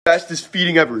Fastest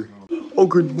feeding ever. Oh,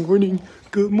 good morning.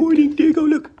 Good morning, Diego.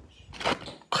 Look.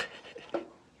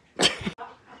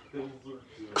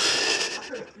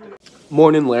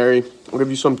 Morning, Larry. I'll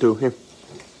give you some too. Here.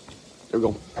 There we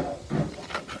go.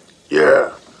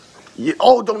 Yeah. Yeah.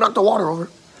 Oh, don't knock the water over.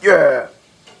 Yeah.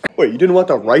 Wait, you didn't want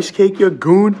the rice cake, you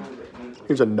goon?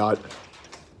 Here's a nut.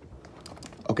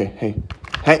 Okay, hey.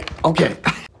 Hey, okay.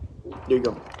 There you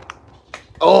go.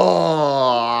 Oh.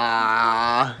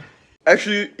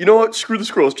 Actually, you know what? Screw the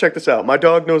squirrels. Check this out. My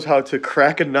dog knows how to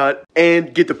crack a nut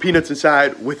and get the peanuts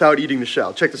inside without eating the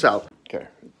shell. Check this out. Okay,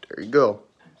 there you go.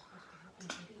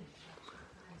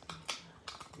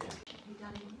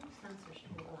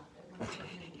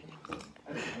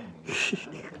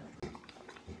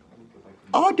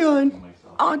 All done.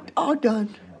 All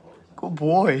done. Good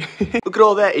boy. Look at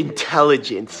all that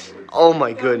intelligence. Oh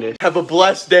my goodness. Have a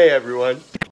blessed day, everyone.